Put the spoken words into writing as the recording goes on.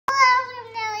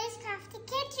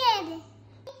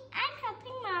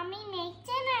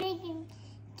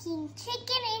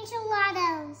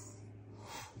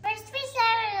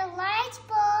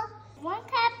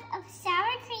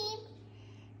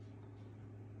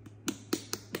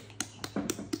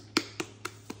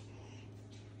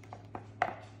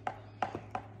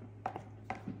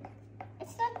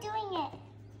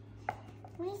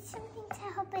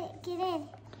help it get in?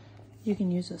 You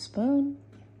can use a spoon.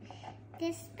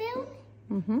 This spoon?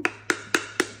 Mm-hmm.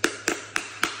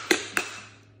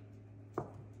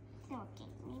 Okay,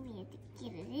 maybe I have to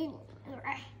get it in.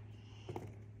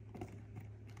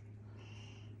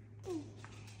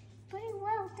 Pretty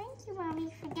well. Thank you,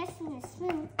 Mommy, for guessing the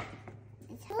spoon.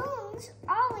 The spoons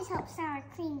always help sour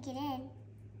cream get in.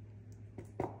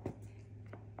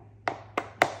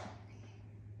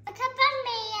 A cup of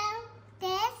mayo.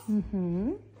 This.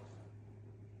 Mm-hmm.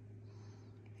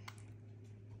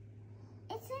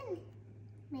 It's in.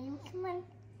 Mayo, come on.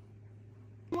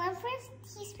 1/4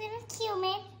 teaspoon of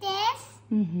cumin. This.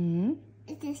 Mm-hmm.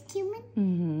 Is this cumin?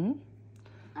 Mm-hmm.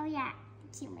 Oh yeah,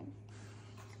 cumin.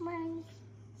 Come on.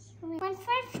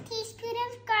 1/4 teaspoon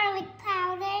of garlic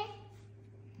powder.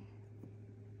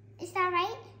 Is that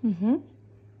right? Mm-hmm.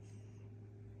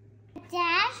 A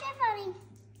dash of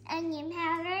onion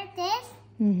powder. This.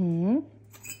 Mm-hmm.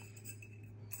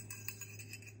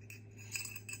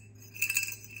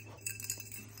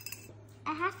 A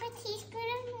 1/2 teaspoon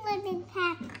of lemon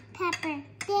pepper.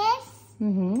 This.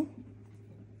 Mm-hmm.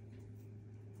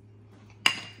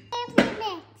 And we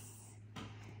mix.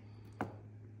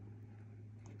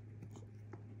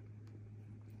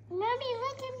 Mommy,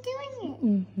 look, I'm doing it.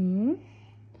 Mm-hmm.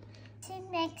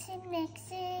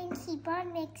 Mixing. Keep on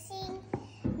mixing.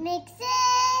 Mix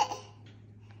it.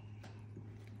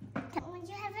 Once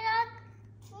you have it all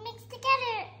mixed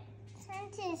together, time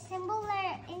to assemble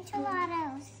our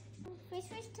enchiladas. First,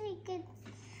 we're doing good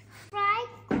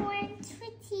fried corn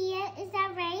tortilla. Is that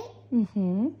right?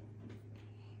 Mm-hmm.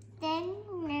 Then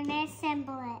we're gonna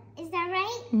assemble it. Is that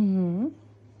right? Mm-hmm.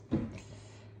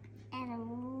 Add a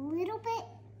little bit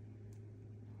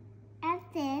of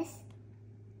this.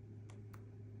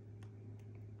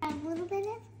 A little bit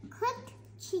of cooked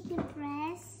chicken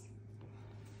breast.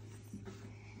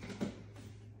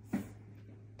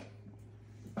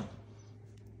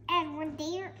 And when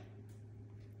they're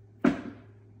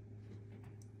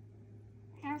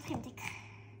now it's time to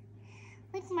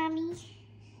look, Mommy.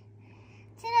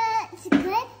 Ta-da! Is it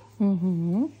good?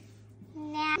 Mm-hmm.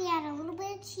 Now we add a little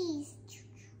bit of cheese.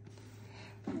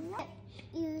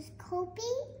 Use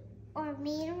Kobe or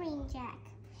Mandarin Jack.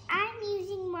 I'm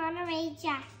using Monterey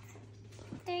Jack.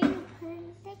 After you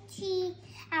put the cheese,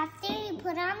 after you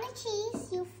put on the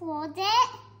cheese, you fold it.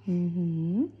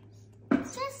 Mm-hmm.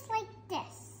 Just like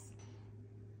this.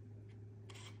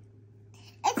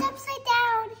 It's upside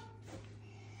down.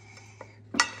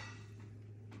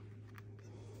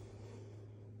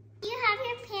 You have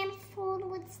your pan filled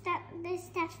with the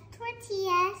stuffed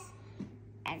tortillas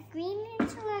and green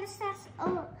enchilada sauce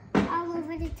all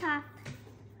over the top.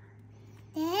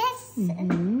 This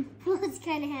was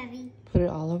kind of heavy. Put it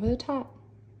all over the top.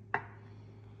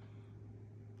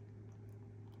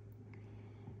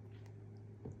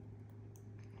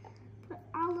 Put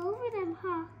all over them,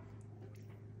 huh?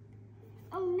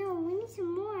 Oh no, we need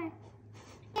some more.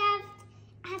 I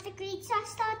have the green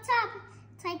sauce on top,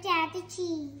 so I can add the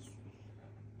cheese.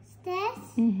 Is this?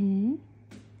 Mm-hmm.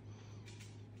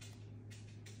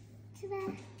 Ta-da.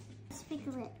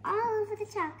 Sprinkle it all over the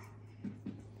top.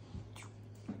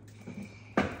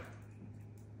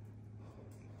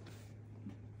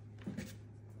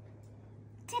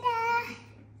 Ta-da!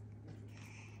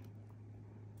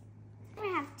 I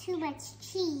have too much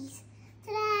cheese.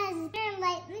 Ta-da! We're gonna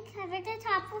lightly cover the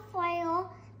top with foil.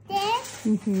 This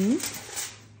Mm-hmm.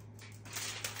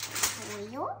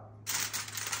 foil.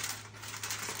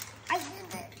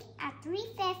 At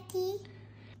 350.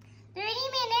 30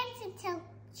 minutes until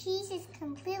cheese is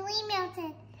completely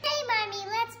melted. Hey, Mommy,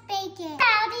 let's bake it.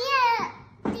 Now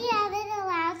the oven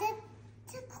allows it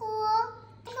to cool.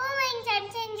 Cooling time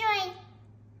to enjoy.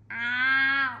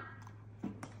 Ow.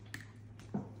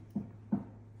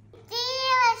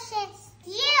 Delicious.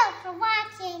 Thank you for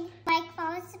watching. Like,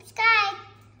 follow, subscribe.